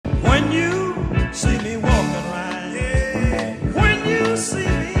you see me walking right, when you see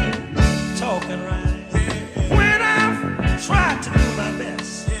me talking right, when I've tried to do my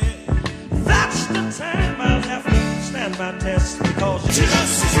best, that's the time I'll have to stand my test, because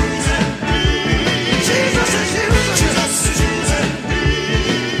Jesus is using me. Jesus is using me. Jesus is using me.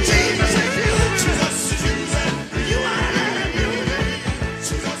 Jesus is using me. Jesus is using me. You ought to let him use me.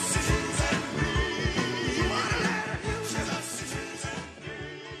 Jesus is using me. You ought to let him use me. Jesus is using me.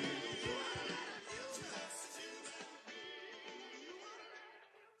 You ought to let him use me.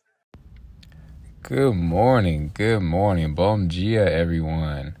 Good morning, bom dia,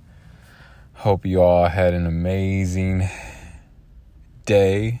 everyone. Hope you all had an amazing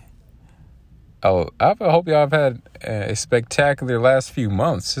day. I hope y'all have had a spectacular last few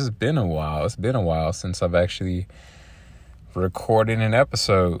months. It's been a while since I've actually recorded an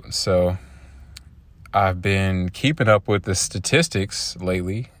episode. So I've been keeping up with the statistics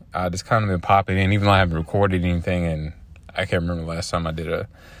lately. I just kind of been popping in, even though I haven't recorded anything, and I can't remember the last time I did an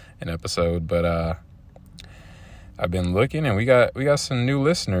episode, but I've been looking, and we got some new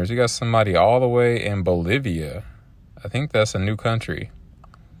listeners. We got somebody all the way in Bolivia. I think that's a new country.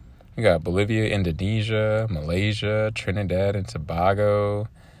 We got Bolivia, Indonesia, Malaysia, Trinidad and Tobago,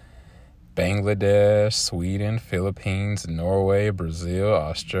 Bangladesh, Sweden, Philippines, Norway, Brazil,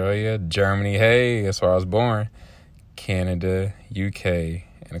 Australia, Germany. Hey, that's where I was born. Canada, UK,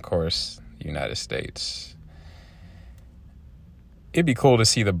 and of course, the United States. It'd be cool to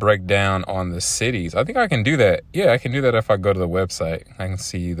see the breakdown on the cities. I think I can do that. Yeah, I can do that if I go to the website. I can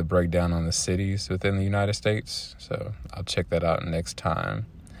see the breakdown on the cities within the United States. So I'll check that out next time.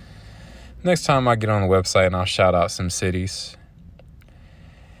 Next time I get on the website, and I'll shout out some cities.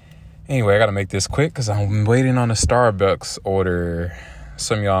 Anyway, I got to make this quick because I'm waiting on a Starbucks order.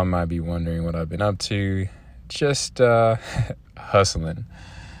 Some of y'all might be wondering what I've been up to. Just hustling.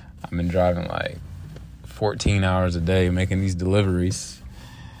 I've been driving like 14 hours a day making these deliveries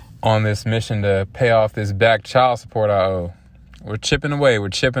on this mission to pay off this back child support I owe. We're chipping away,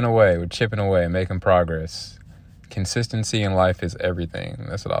 making progress. Consistency in life is everything.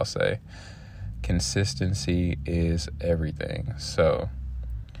 That's what I'll say. Consistency is everything. So,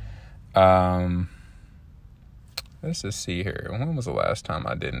 let's just see here. When was the last time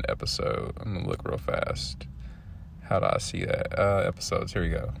I did an episode? I'm going to look real fast. How do I see that? Episodes, here we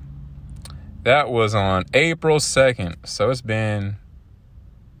go. That was on April 2nd. So it's been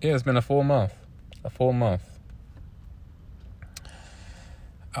a full month.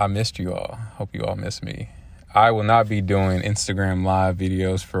 I missed you all. Hope you all miss me. I will not be doing Instagram live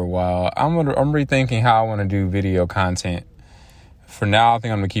videos for a while. I'm rethinking how I want to do video content. For now, I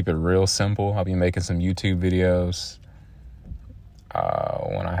think I'm going to keep it real simple. I'll be making some YouTube videos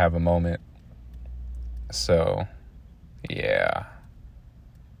when I have a moment. So, yeah.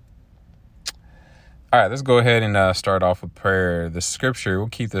 All right, let's go ahead and start off with prayer. We'll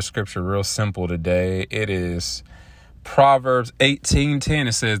keep the scripture real simple today. It is Proverbs 18:10.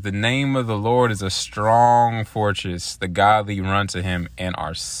 It says, "The name of the Lord is a strong fortress. The godly run to him and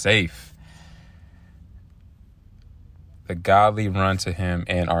are safe." The godly run to him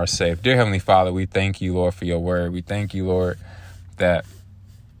and are safe. Dear Heavenly Father, we thank you, Lord, for your word. We thank you, Lord, that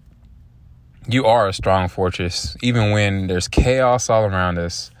you are a strong fortress. Even when there's chaos all around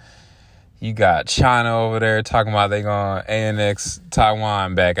us, you got China over there talking about they going to annex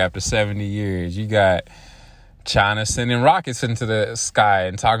Taiwan back after 70 years. You got China sending rockets into the sky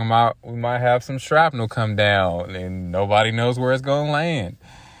and talking about we might have some shrapnel come down and nobody knows where it's going to land.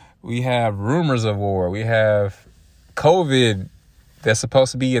 We have rumors of war. We have COVID that's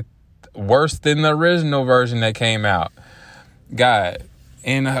supposed to be worse than the original version that came out. God,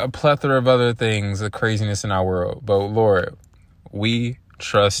 and a plethora of other things, the craziness in our world. But Lord, we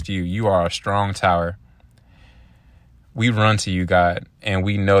trust you. You are a strong tower. We run to you, God, and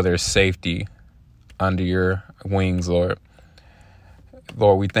we know there's safety under your wings, Lord.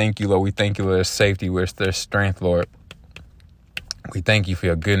 Lord, we thank you, Lord. We thank you, Lord, there's safety, where there's strength, Lord. We thank you for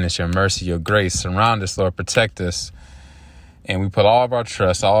your goodness, your mercy, your grace. Surround us, Lord. Protect us. And we put all of our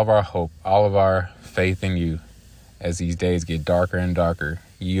trust, all of our hope, all of our faith in you as these days get darker and darker.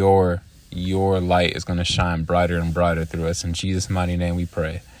 Your light is going to shine brighter and brighter through us. In Jesus' mighty name we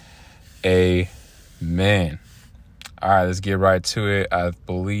pray. Amen. All right, let's get right to it. I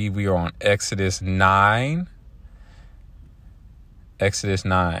believe we are on Exodus 9. Exodus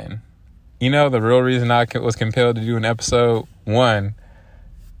 9. You know, the real reason I was compelled to do an episode, one,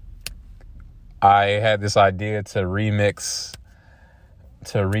 I had this idea to remix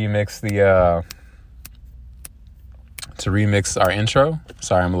our intro.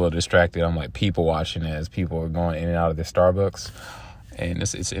 Sorry, I'm a little distracted. I'm like people watching as people are going in and out of the Starbucks. And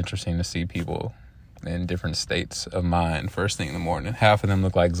it's interesting to see people in different states of mind first thing in the morning. Half of them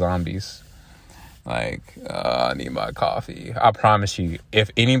look like zombies. Like, I need my coffee. I promise you, if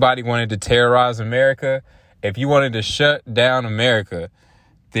anybody wanted to terrorize America, if you wanted to shut down America,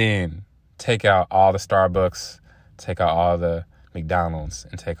 then take out all the Starbucks, take out all the McDonald's,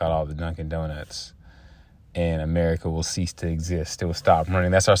 and take out all the Dunkin' Donuts. And America will cease to exist. It will stop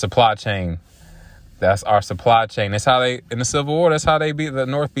running. That's our supply chain. That's our supply chain. That's how they, in the Civil War, that's how they beat the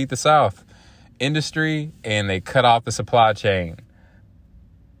North, beat the South. Industry, and they cut off the supply chain.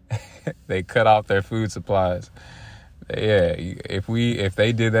 They cut off their food supplies. Yeah, if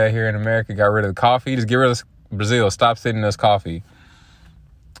they did that here in America, got rid of the coffee, just get rid of Brazil. Stop sending us coffee.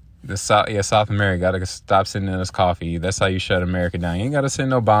 South America gotta stop sending us coffee. That's how you shut America down. You ain't gotta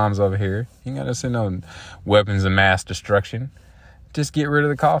send no bombs over here. You ain't gotta send no weapons of mass destruction. Just get rid of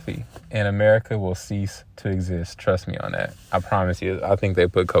the coffee, and America will cease to exist. Trust me on that. I promise you. I think they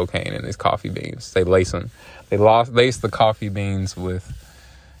put cocaine in these coffee beans. They lace them. They lace the coffee beans with.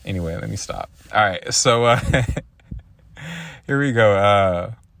 Anyway, let me stop. All right, so here we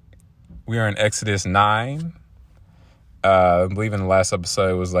go. We are in Exodus 9. I believe in the last episode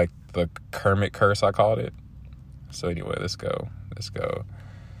it was like the Kermit curse, I called it. So anyway, let's go.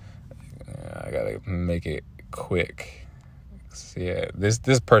 I gotta make it quick. So yeah, this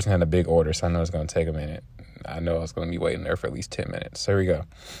person had a big order, so I know it's gonna take a minute. I know I was gonna be waiting there for at least 10 minutes. So here we go.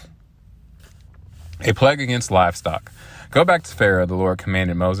 A plague against livestock. Go back to Pharaoh, the Lord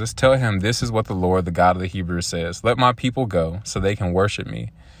commanded Moses. Tell him, this is what the Lord, the God of the Hebrews, says. Let my people go, so they can worship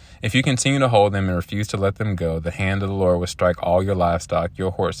me. If you continue to hold them and refuse to let them go, the hand of the Lord will strike all your livestock,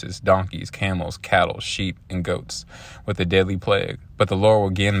 your horses, donkeys, camels, cattle, sheep, and goats, with a deadly plague. But the Lord will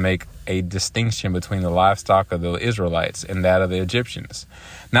again make a distinction between the livestock of the Israelites and that of the Egyptians.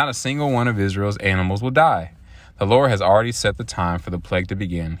 Not a single one of Israel's animals will die. The Lord has already set the time for the plague to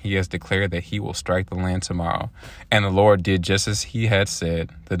begin. He has declared that he will strike the land tomorrow. And the Lord did just as he had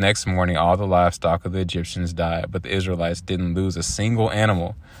said. The next morning, all the livestock of the Egyptians died, but the Israelites didn't lose a single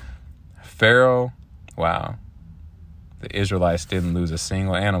animal. Pharaoh, wow. The Israelites didn't lose a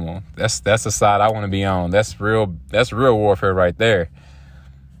single animal. That's the side I want to be on. That's real warfare right there.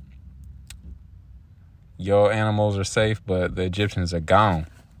 Your animals are safe, but the Egyptians are gone.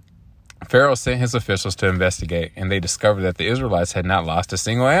 Pharaoh sent his officials to investigate, and they discovered that the Israelites had not lost a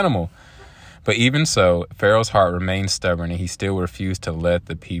single animal. But even so, Pharaoh's heart remained stubborn, and he still refused to let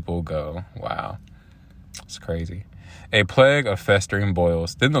the people go. Wow. It's crazy. A plague of festering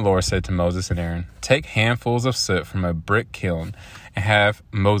boils. Then the Lord said to Moses and Aaron, take handfuls of soot from a brick kiln and have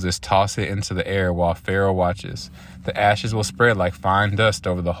Moses toss it into the air while Pharaoh watches. The ashes will spread like fine dust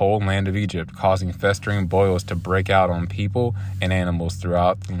over the whole land of Egypt, causing festering boils to break out on people and animals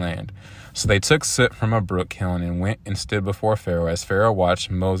throughout the land. So they took soot from a brick kiln and went and stood before Pharaoh. As Pharaoh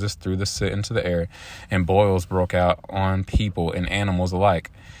watched, Moses threw the soot into the air, and boils broke out on people and animals alike.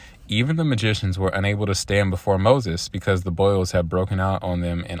 Even the magicians were unable to stand before Moses because the boils had broken out on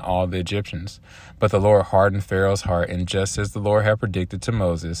them and all the Egyptians. But the Lord hardened Pharaoh's heart, and just as the Lord had predicted to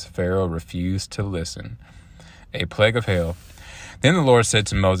Moses, Pharaoh refused to listen. A plague of hail. Then the Lord said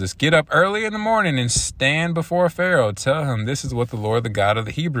to Moses, get up early in the morning and stand before Pharaoh. Tell him, this is what the Lord, the God of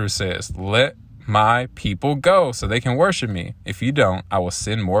the Hebrews, says. Let my people go so they can worship me. If you don't, I will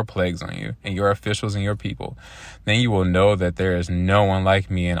send more plagues on you and your officials and your people. Then you will know that there is no one like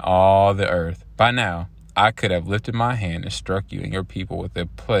me in all the earth. By now, I could have lifted my hand and struck you and your people with a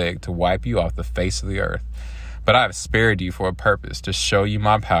plague to wipe you off the face of the earth. But I have spared you for a purpose, to show you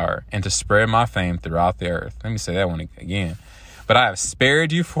my power and to spread my fame throughout the earth. Let me say that one again. But I have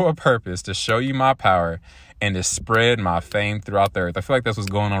spared you for a purpose, to show you my power and to spread my fame throughout the earth. I feel like that's what's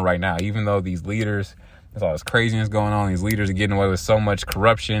going on right now. Even though these leaders, there's all this craziness going on. These leaders are getting away with so much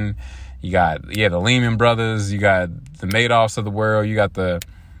corruption. You got, the Lehman Brothers. You got the Madoffs of the world. You got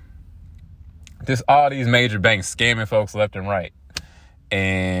all these major banks scamming folks left and right.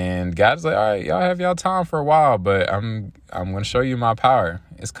 And God's like, all right, y'all have y'all time for a while, but I'm going to show you my power.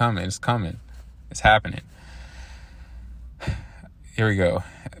 It's coming. It's coming. It's happening. Here we go.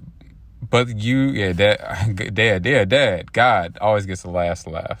 But Dad, God always gets the last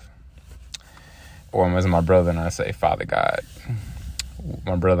laugh. Or as my brother and I say, Father God.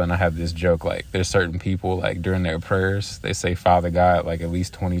 My brother and I have this joke, like there's certain people, like during their prayers, they say Father God like at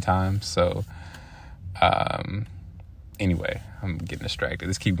least 20 times. So anyway, I'm getting distracted.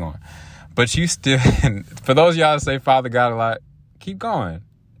 Let's keep going. But you still, for those of y'all that say Father God a lot, keep going.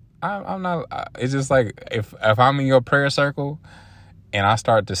 I'm not, it's just like if I'm in your prayer circle and I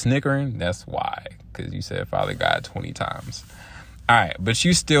start to snickering, that's why, because you said Father God 20 times. All right, but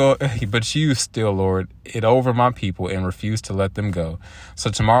you still, Lord, it over my people and refuse to let them go. So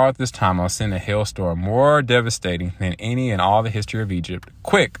tomorrow at this time, I'll send a hailstorm more devastating than any in all the history of Egypt.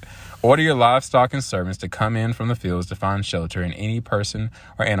 Quick, order your livestock and servants to come in from the fields to find shelter, and any person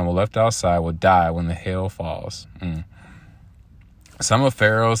or animal left outside will die when the hail falls. Some of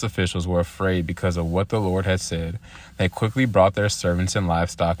Pharaoh's officials were afraid because of what the Lord had said. They quickly brought their servants and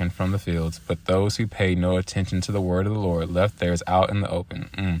livestock in from the fields, but those who paid no attention to the word of the Lord left theirs out in the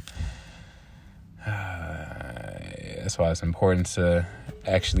open. That's why it's important to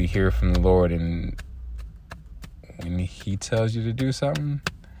actually hear from the Lord, and when he tells you to do something,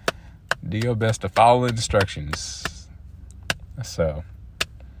 do your best to follow the instructions. So,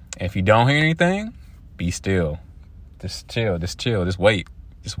 if you don't hear anything, be still. Just chill, just wait.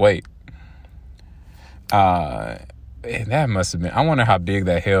 That must have been, I wonder how big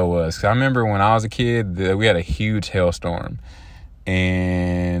that hail was. 'Cause I remember when I was a kid, we had a huge hailstorm.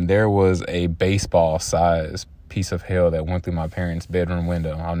 And there was a baseball-sized piece of hail that went through my parents' bedroom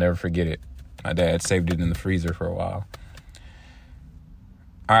window. I'll never forget it. My dad saved it in the freezer for a while.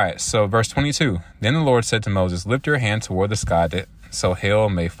 All right, so verse 22. Then the Lord said to Moses, lift your hand toward the sky so hail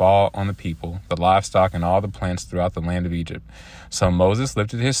may fall on the people, the livestock, and all the plants throughout the land of Egypt. So Moses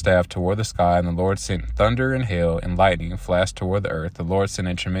lifted his staff toward the sky, and the Lord sent thunder and hail and lightning flashed toward the earth. The Lord sent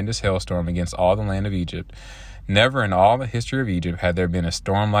a tremendous hailstorm against all the land of Egypt. Never in all the history of Egypt had there been a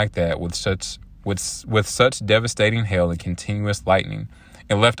storm like that with such devastating hail and continuous lightning.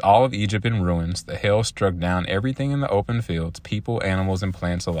 It left all of Egypt in ruins. The hail struck down everything in the open fields, people, animals, and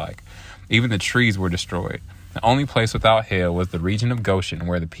plants alike. Even the trees were destroyed. The only place without hail was the region of Goshen,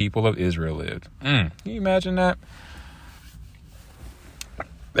 where the people of Israel lived. Can you imagine that?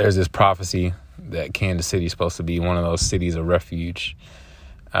 There's this prophecy that Kansas City is supposed to be one of those cities of refuge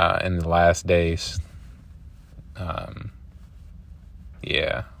in the last days.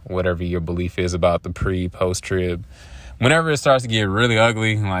 Whatever your belief is about the post-trib. Whenever it starts to get really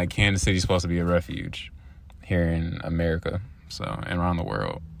ugly, like Kansas City is supposed to be a refuge here in America, and around the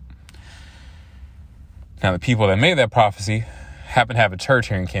world. Now, the people that made that prophecy happen to have a church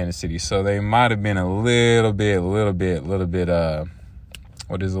here in Kansas City, so they might have been a little bit,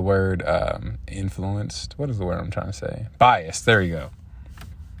 what is the word? Influenced. What is the word I'm trying to say? Biased. There you go.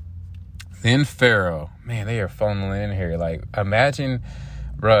 Then Pharaoh. Man, they are funneling in here. Like, imagine,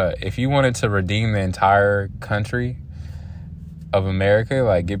 bruh, if you wanted to redeem the entire country of America,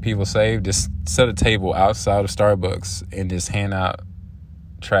 like get people saved, just set a table outside of Starbucks and just hand out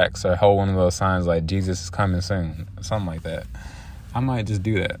tracts or hold one of those signs like Jesus is coming soon, something like that. I might just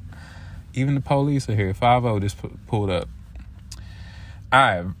do that. Even the police are here. 5-0 just pulled up. All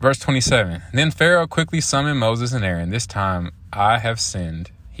right, verse 27. Then Pharaoh quickly summoned Moses and Aaron. This time I have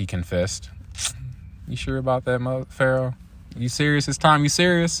sinned, he confessed. You sure about that, Pharaoh? You serious this time? You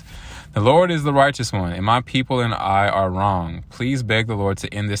serious? The Lord is the righteous one, and my people and I are wrong. Please beg the Lord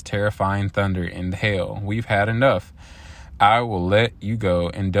to end this terrifying thunder and hail. We've had enough. I will let you go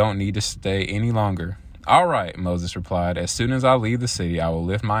and don't need to stay any longer. All right, Moses replied. As soon as I leave the city, I will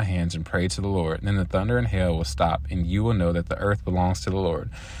lift my hands and pray to the Lord. Then the thunder and hail will stop, and you will know that the earth belongs to the Lord.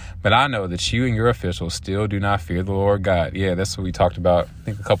 But I know that you and your officials still do not fear the Lord God. Yeah, that's what we talked about, I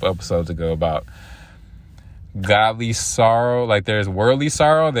think, a couple episodes ago about godly sorrow. Like, there's worldly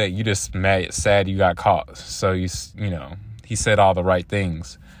sorrow that you just sad you got caught. So, he said all the right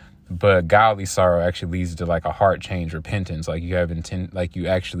things. But godly sorrow actually leads to like a heart change, repentance. Like you have intent, like you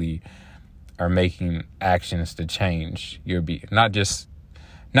actually are making actions to change your not just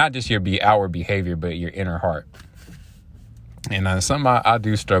your outward behavior, but your inner heart. And something I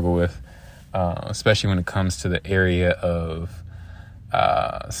do struggle with, especially when it comes to the area of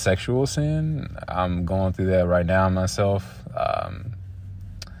sexual sin. I'm going through that right now myself,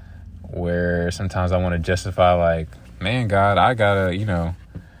 where sometimes I want to justify, like, man, God, I gotta,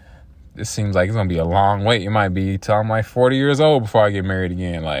 this seems like it's going to be a long wait. It might be till I'm like 40 years old before I get married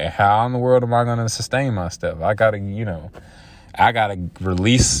again. Like, how in the world am I going to sustain my stuff? I got to, I got to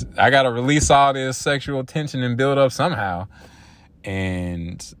release all this sexual tension and build up somehow.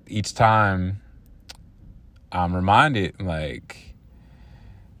 And each time I'm reminded, like,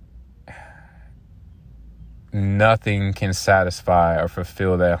 nothing can satisfy or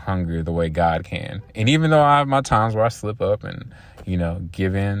fulfill that hunger the way God can. And even though I have my times where I slip up and,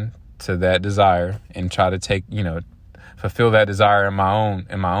 give in to that desire and try to take, fulfill that desire in my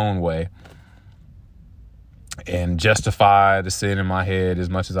own way and justify the sin in my head as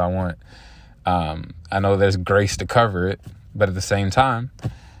much as I want. I know there's grace to cover it, but at the same time,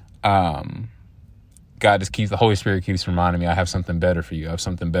 the Holy Spirit keeps reminding me, I have something better for you. I have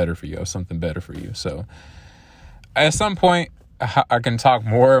something better for you. I have something better for you. So at some point, I can talk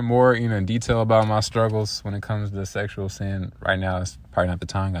more and more, in detail about my struggles when it comes to sexual sin. Right now, it's probably not the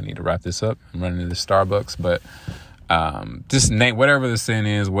time. I need to wrap this up. I'm running to the Starbucks, but just name whatever the sin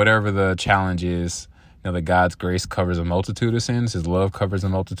is, whatever the challenge is. That God's grace covers a multitude of sins. His love covers a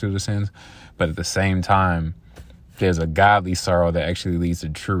multitude of sins. But at the same time, there's a godly sorrow that actually leads to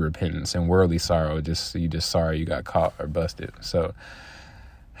true repentance, and worldly sorrow, you just sorry you got caught or busted. So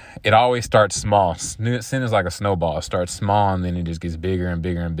it always starts small. Sin is like a snowball. It starts small, and then it just gets bigger and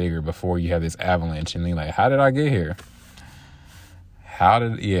bigger and bigger before you have this avalanche. And you're like, how did I get here?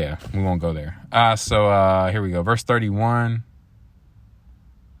 We won't go there. So here we go. Verse 31.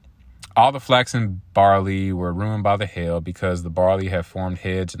 All the flax and barley were ruined by the hail, because the barley had formed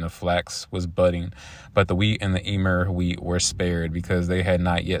heads and the flax was budding. But the wheat and the emmer wheat were spared, because they had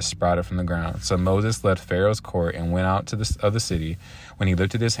not yet sprouted from the ground. So Moses left Pharaoh's court and went out of the city. When he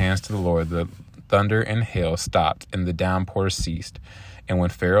lifted his hands to the Lord, the thunder and hail stopped, and the downpour ceased. And when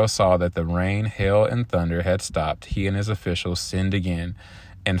Pharaoh saw that the rain, hail, and thunder had stopped, he and his officials sinned again.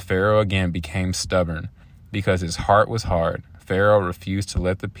 And Pharaoh again became stubborn, because his heart was hard. Pharaoh refused to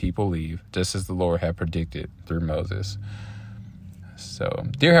let the people leave, just as the Lord had predicted through Moses. So,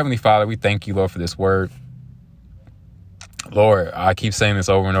 dear Heavenly Father, we thank you, Lord, for this word. Lord, I keep saying this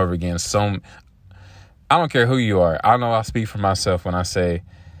over and over again. I don't care who you are. I know I speak for myself when I say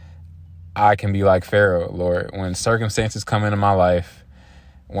I can be like Pharaoh, Lord. When circumstances come into my life,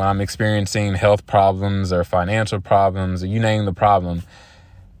 when I'm experiencing health problems or financial problems, or you name the problem,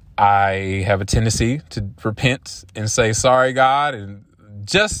 I have a tendency to repent and say, sorry, God, and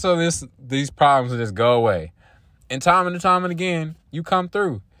just so these problems will just go away. And time and again, you come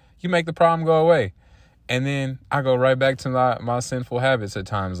through. You make the problem go away. And then I go right back to my sinful habits at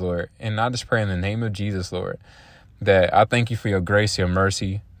times, Lord. And I just pray in the name of Jesus, Lord, that I thank you for your grace, your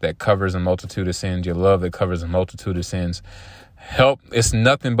mercy that covers a multitude of sins, your love that covers a multitude of sins. It's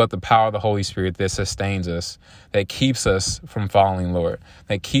nothing but the power of the Holy Spirit that sustains us, that keeps us from falling, Lord,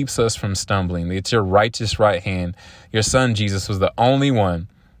 that keeps us from stumbling. It's your righteous right hand. Your son, Jesus, was the only one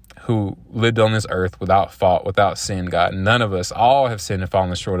who lived on this earth without fault, without sin, God. None of us, all have sinned and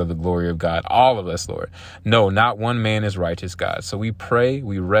fallen short of the glory of God. All of us, Lord. No, not one man is righteous, God. So we pray,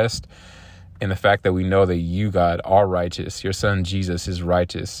 we rest in the fact that we know that you, God, are righteous. Your son, Jesus, is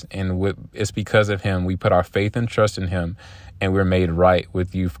righteous. And it's because of him we put our faith and trust in him, and we're made right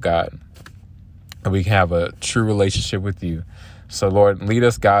with you, God. And we can have a true relationship with you. So, Lord, lead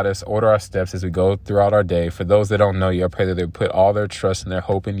us, guide us, order our steps as we go throughout our day. For those that don't know you, I pray that they put all their trust and their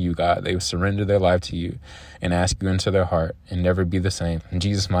hope in you, God. They surrender their life to you and ask you into their heart and never be the same. In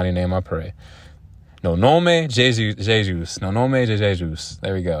Jesus' mighty name I pray. No nome Jesus. No nome de Jesus.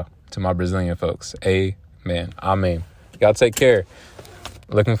 There we go. To my Brazilian folks. Amen. Amen. Y'all take care.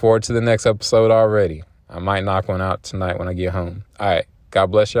 Looking forward to the next episode already. I might knock one out tonight when I get home. All right. God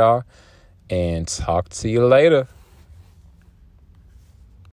bless y'all, and talk to you later.